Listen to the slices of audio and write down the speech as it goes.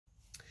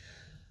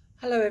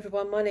Hello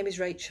everyone, my name is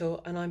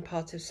Rachel and I'm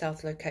part of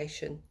South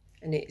Location,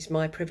 and it is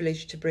my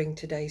privilege to bring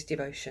today's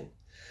devotion.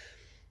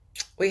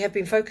 We have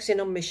been focusing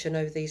on mission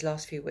over these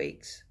last few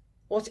weeks.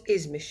 What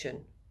is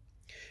mission?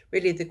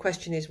 Really, the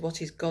question is, what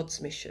is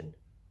God's mission?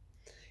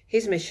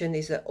 His mission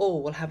is that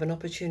all will have an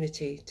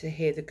opportunity to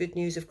hear the good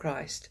news of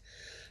Christ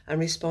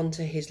and respond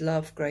to his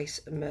love, grace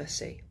and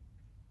mercy.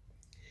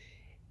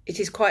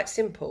 It is quite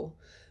simple,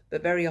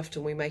 but very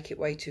often we make it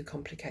way too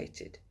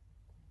complicated.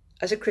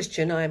 As a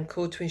Christian, I am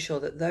called to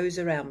ensure that those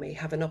around me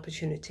have an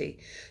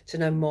opportunity to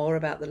know more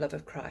about the love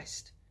of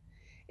Christ.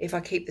 If I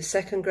keep the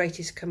second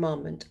greatest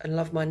commandment and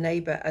love my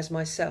neighbour as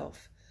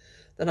myself,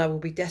 then I will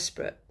be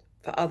desperate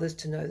for others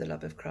to know the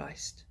love of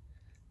Christ.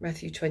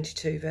 Matthew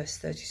 22, verse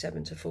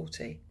 37 to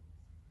 40.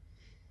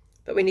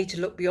 But we need to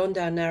look beyond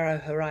our narrow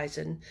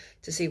horizon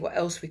to see what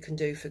else we can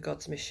do for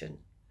God's mission.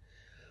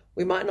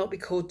 We might not be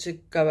called to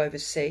go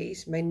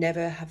overseas, may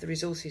never have the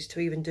resources to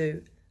even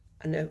do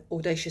an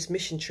audacious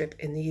mission trip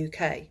in the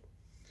UK,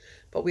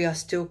 but we are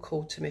still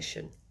called to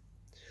mission,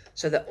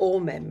 so that all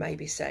men may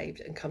be saved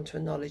and come to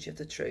a knowledge of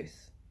the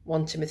truth.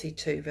 1 Timothy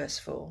 2 verse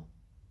 4.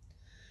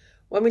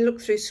 When we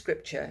look through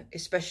scripture,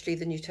 especially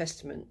the New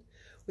Testament,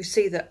 we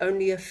see that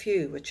only a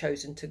few were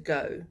chosen to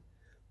go: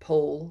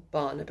 Paul,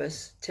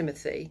 Barnabas,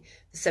 Timothy,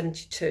 the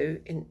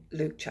 72 in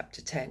Luke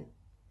chapter 10.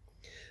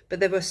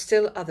 But there were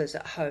still others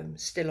at home,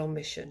 still on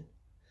mission.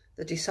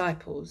 The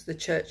disciples, the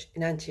church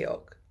in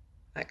Antioch,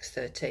 Acts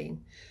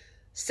 13,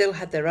 still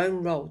had their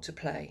own role to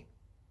play.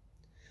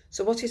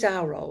 So what is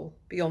our role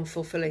beyond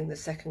fulfilling the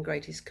second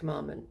greatest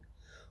commandment?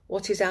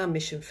 What is our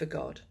mission for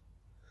God?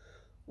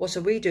 What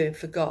are we doing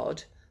for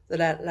God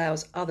that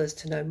allows others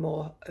to know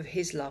more of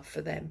his love for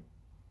them?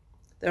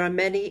 There are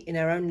many in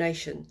our own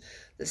nation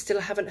that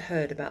still haven't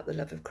heard about the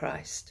love of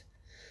Christ.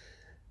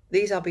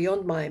 These are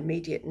beyond my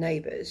immediate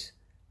neighbours,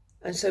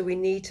 and so we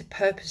need to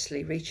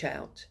purposely reach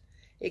out,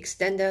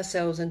 extend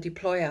ourselves and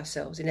deploy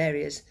ourselves in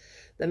areas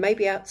that may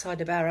be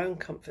outside of our own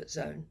comfort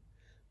zone,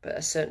 but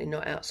are certainly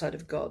not outside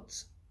of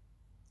God's.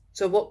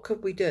 So what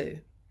could we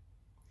do?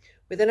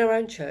 Within our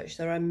own church,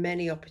 there are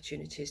many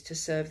opportunities to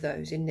serve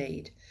those in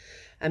need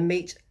and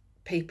meet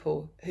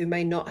people who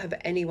may not have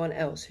anyone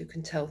else who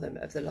can tell them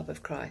of the love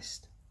of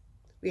Christ.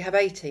 We have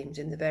A-teams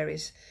in the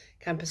various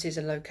campuses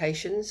and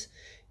locations.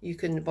 You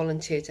can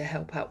volunteer to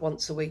help out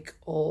once a week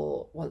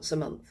or once a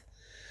month.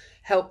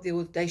 Help the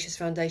Audacious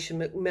Foundation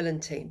Macmillan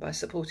team by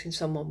supporting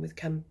someone with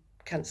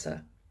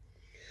cancer.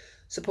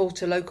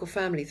 Support a local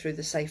family through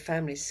the Safe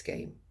Families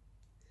scheme.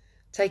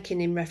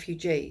 Taking in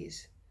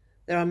refugees.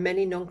 There are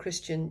many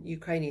non-Christian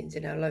Ukrainians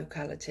in our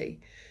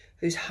locality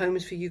whose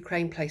homes for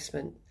Ukraine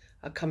placement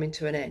are coming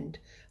to an end,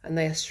 and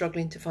they are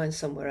struggling to find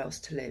somewhere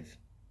else to live.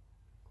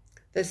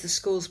 There's the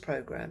schools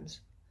programs.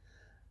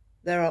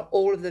 There are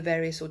all of the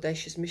various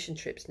Audacious mission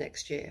trips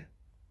next year.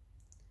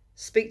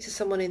 Speak to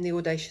someone in the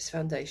Audacious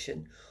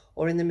Foundation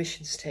or in the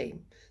missions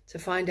team to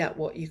find out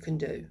what you can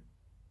do.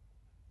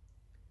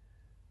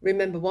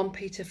 Remember 1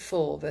 Peter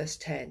 4 verse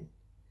 10.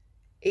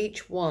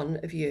 Each one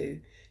of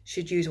you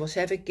should use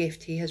whatever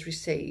gift he has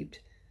received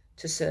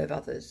to serve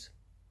others.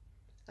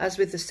 As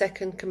with the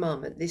second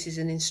commandment, this is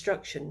an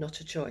instruction, not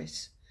a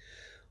choice.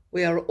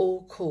 We are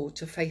all called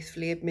to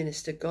faithfully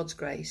administer God's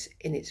grace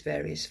in its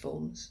various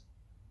forms.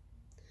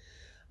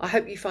 I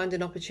hope you find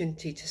an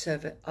opportunity to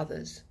serve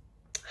others.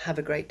 Have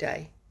a great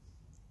day.